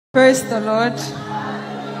Praise the Lord.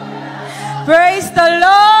 Praise the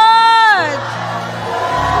Lord.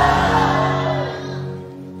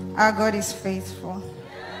 Our God is faithful.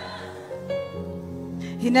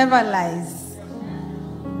 He never lies.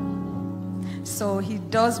 So he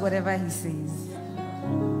does whatever he says.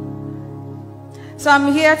 So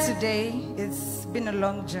I'm here today. It's been a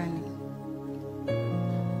long journey.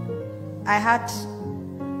 I had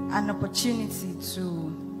an opportunity to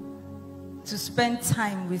spend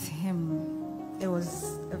time with him. It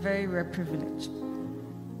was a very rare privilege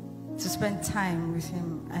to spend time with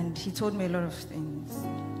him, and he told me a lot of things.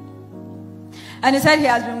 And he said he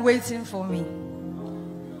has been waiting for me.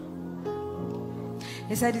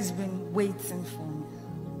 He said he's been waiting for me.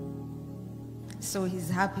 So he's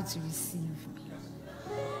happy to receive me.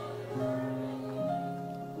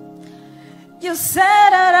 You said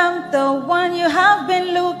that I'm the one you have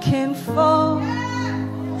been looking for.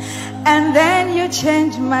 And then you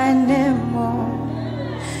change my name, oh.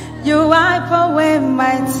 You wipe away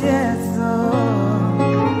my tears, oh.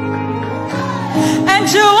 And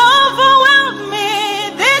you overwhelm me.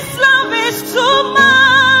 This love is too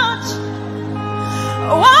much.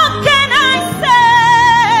 What can I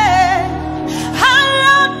say?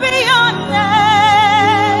 Hallowed be your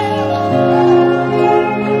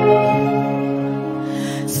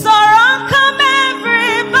name. Sorrow come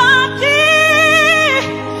everybody.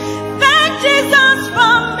 Jesus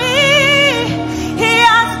for me, he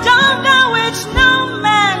has done that which no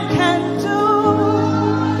man can do.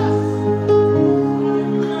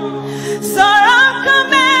 Sorrow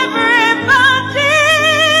come everybody,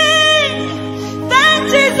 thank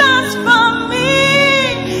Jesus for me,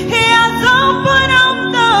 he has opened up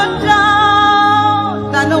the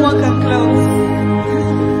door that no one can close.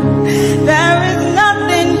 There is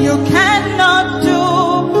nothing you cannot do.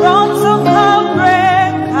 Protocol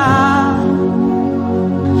breaker.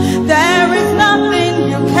 There is nothing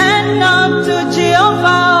you cannot do,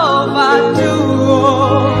 Jehovah overdo.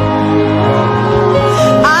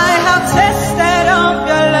 I have tasted of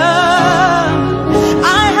your love. I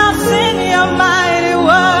have seen your mighty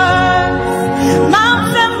works.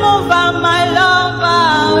 Mountain mover, my lover,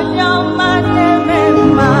 your man.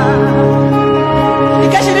 In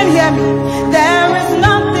case you didn't hear me, there is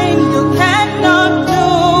nothing you cannot do,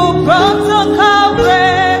 protocol breaker.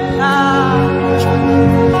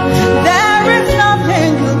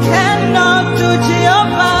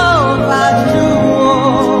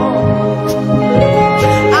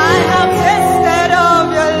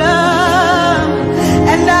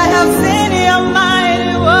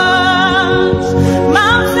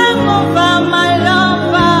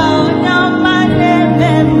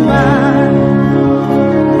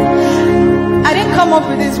 Up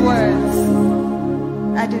with these words.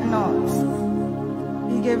 I did not.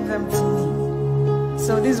 He gave them to me.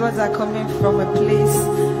 So these words are coming from a place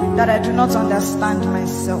that I do not understand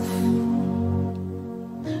myself.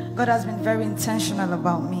 God has been very intentional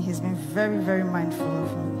about me. He's been very, very mindful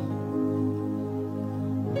of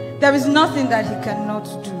me. There is nothing that he cannot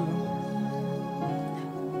do.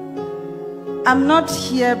 I'm not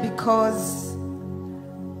here because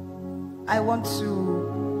I want to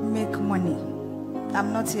make money.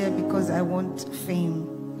 I'm not here because I want fame.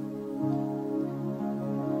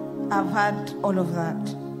 I've had all of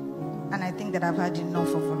that. And I think that I've had enough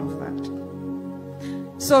of all of that.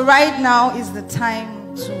 So right now is the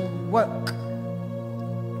time to work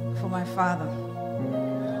for my Father.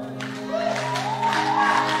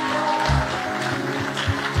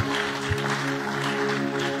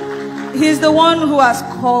 He's the one who has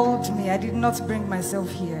called me. I did not bring myself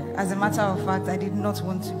here. As a matter of fact, I did not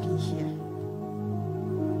want to be here.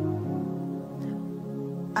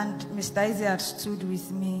 And Mr. Isaac had stood with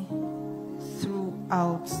me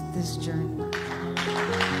throughout this journey.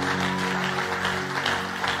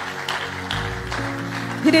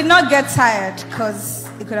 He did not get tired because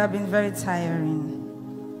it could have been very tiring.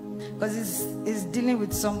 Because he's dealing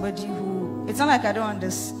with somebody who, it's not like I don't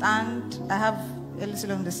understand. I have a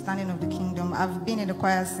little understanding of the kingdom. I've been in the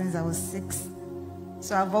choir since I was 6.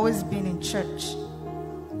 So I've always been in church.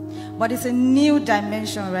 But it's a new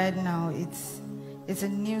dimension right now. It's a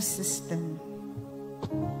new system,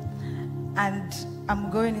 and I'm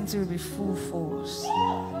going into it with full force.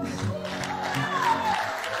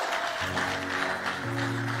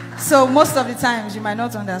 So most of the times you might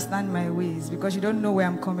not understand my ways because you don't know where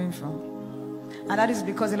I'm coming from, and that is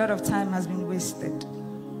because a lot of time has been wasted.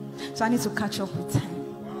 So I need to catch up with time.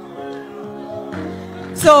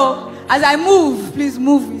 So as I move, please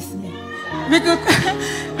move with me,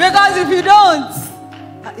 because if you don't,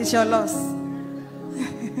 it's your loss.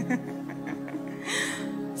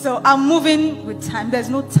 So I'm moving with time. There's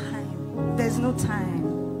no time. There's no time.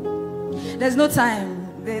 There's no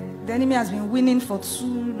time. The enemy has been winning for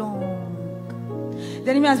too long. The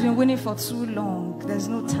enemy has been winning for too long. There's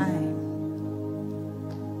no time.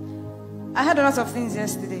 I had a lot of things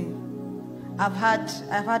yesterday. I've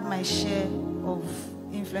had my share of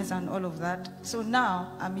influence and all of that. So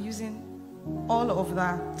now I'm using all of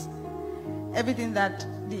that. Everything that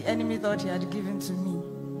the enemy thought he had given to me,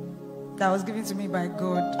 that was given to me by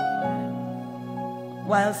God,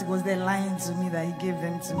 whilst he was there lying to me that he gave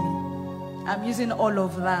them to me. I'm using all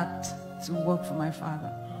of that to work for my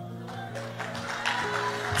Father.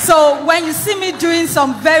 So when you see me doing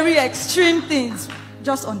some very extreme things,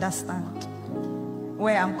 just understand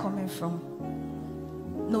where I'm coming from.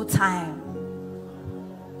 No time.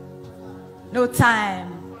 No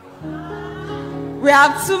time. We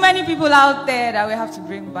have too many people out there that we have to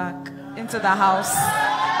bring back into the house.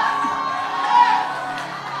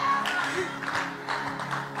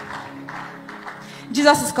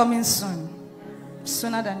 Jesus is coming soon.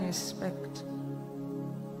 Sooner than you expect.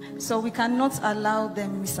 So we cannot allow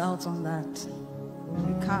them miss out on that.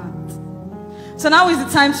 We can't. So now is the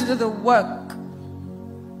time to do the work.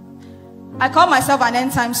 I call myself an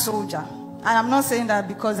end-time soldier. And I'm not saying that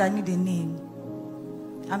because I need a name.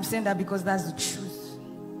 I'm saying that because that's the truth.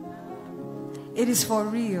 It is for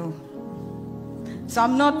real. So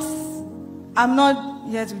I'm not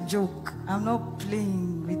here to joke. I'm not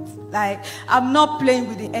playing with, I'm not playing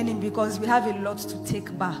with the enemy, because we have a lot to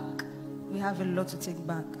take back. We have a lot to take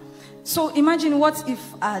back. So imagine, what if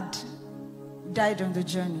I'd died on the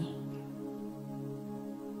journey?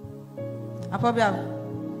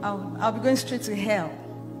 I'll be going straight to hell.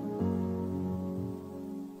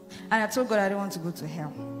 And I told God I don't want to go to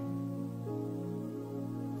hell.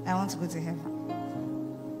 I want to go to heaven.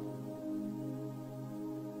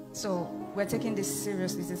 So we're taking this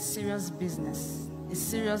seriously. It's a serious business. It's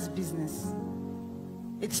serious business.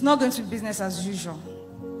 It's not going to be business as usual.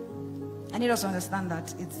 I need us to understand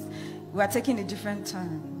that we are taking a different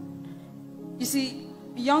turn. You see,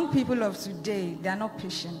 young people of today, they are not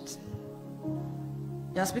patient.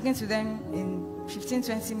 You are speaking to them in 15,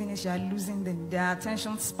 20 minutes, you are losing them. Their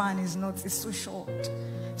attention span is so short.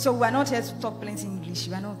 So we're not here to talk plenty English.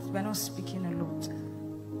 We're not speaking a lot.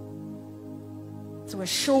 So we're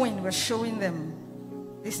showing them,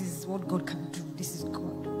 this is what God can do. This is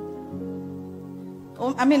God.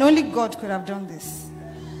 I mean, only God could have done this.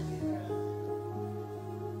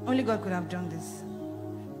 Only God could have done this.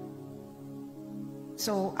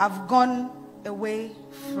 So I've gone away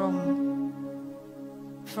from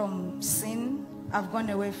sin. I've gone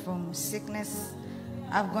away from sickness.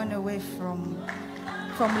 I've gone away from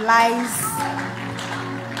lies.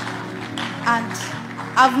 And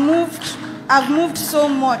I've moved so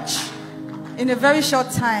much in a very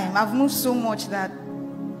short time. I've moved so much that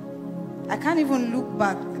I can't even look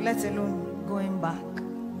back, let alone going back.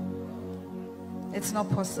 It's not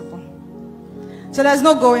possible. So there's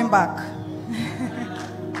no going back.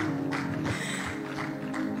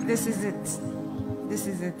 This is it. This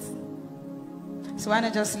is it. So why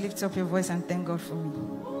not just lift up your voice and thank God for me?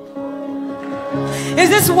 Is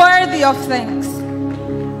this worthy of thanks?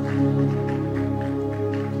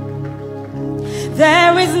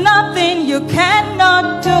 There is nothing you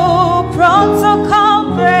cannot do,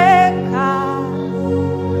 protocol breaker.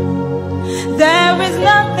 There is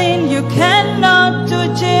nothing you cannot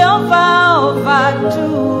do, Jehovah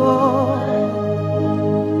overdo.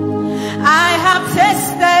 I have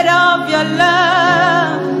tasted of your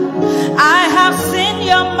love. I have seen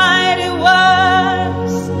your mighty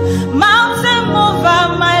works. Mountain mover,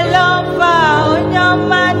 my lover, on your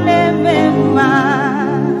name,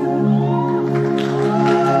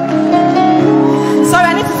 Sorry,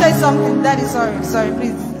 I need to say something. Daddy, sorry,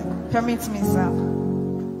 please permit me, sir.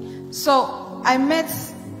 So I met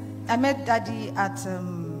Daddy at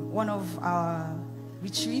one of our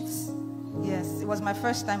retreats. Yes, it was my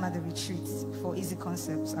first time at the retreat for Easy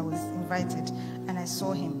Concepts. I was invited and I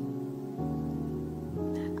saw him.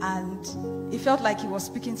 And it felt like he was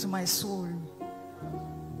speaking to my soul.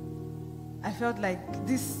 I felt like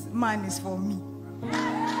this man is for me.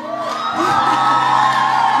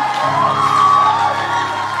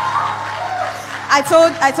 I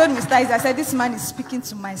told Mr. Izzy, I said, this man is speaking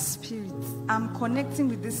to my spirit. I'm connecting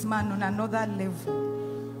with this man on another level.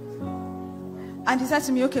 And he said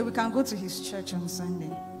to me, okay, we can go to his church on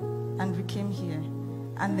Sunday. And we came here.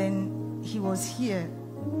 And then he was here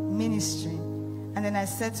ministering. And then I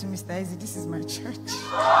said to Mr. Izzy, this is my church.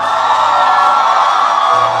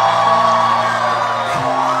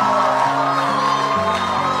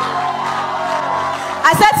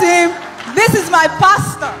 I said to him, this is my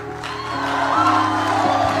pastor.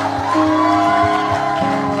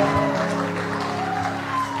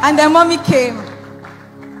 And then mommy came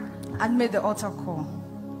and made the altar call.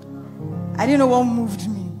 I didn't know what moved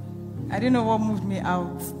me. I didn't know what moved me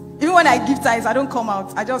out. Even when I give tithes, I don't come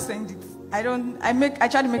out. I just send it. I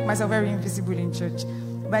try to make myself very invisible in church.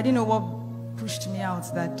 But I didn't know what pushed me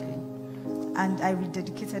out that day. And I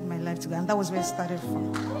rededicated my life to God. And that was where it started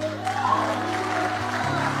from.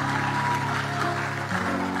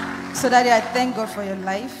 So Daddy, I thank God for your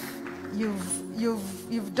life.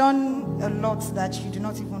 You've done a lot that you do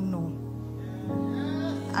not even know.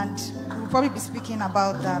 And we'll probably be speaking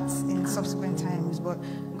about that in subsequent times. But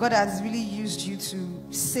God has really used you to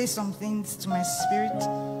say some things to my spirit,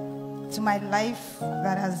 to my life,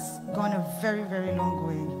 that has gone a very, very long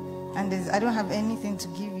way. And I don't have anything to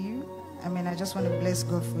give you. I mean, I just want to bless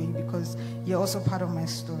God for you because you're also part of my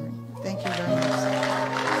story. Thank you very much.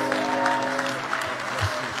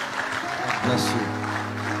 Bless you.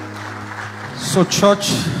 So,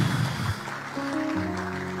 church,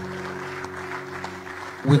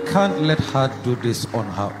 we can't let her do this on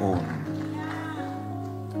her own.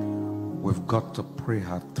 We've got to pray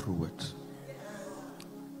her through it.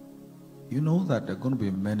 You know that there are going to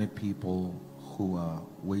be many people who are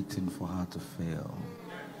waiting for her to fail.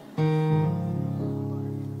 You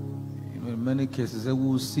know, in many cases, they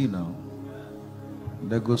will see now.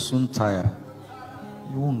 They go soon tired.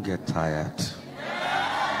 You won't get tired.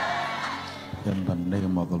 In the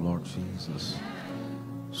name of the Lord Jesus.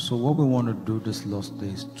 So what we want to do this last day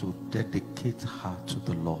is to dedicate her to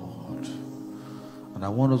the Lord. And I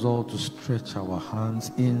want us all to stretch our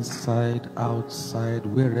hands inside, outside,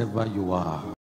 wherever you are.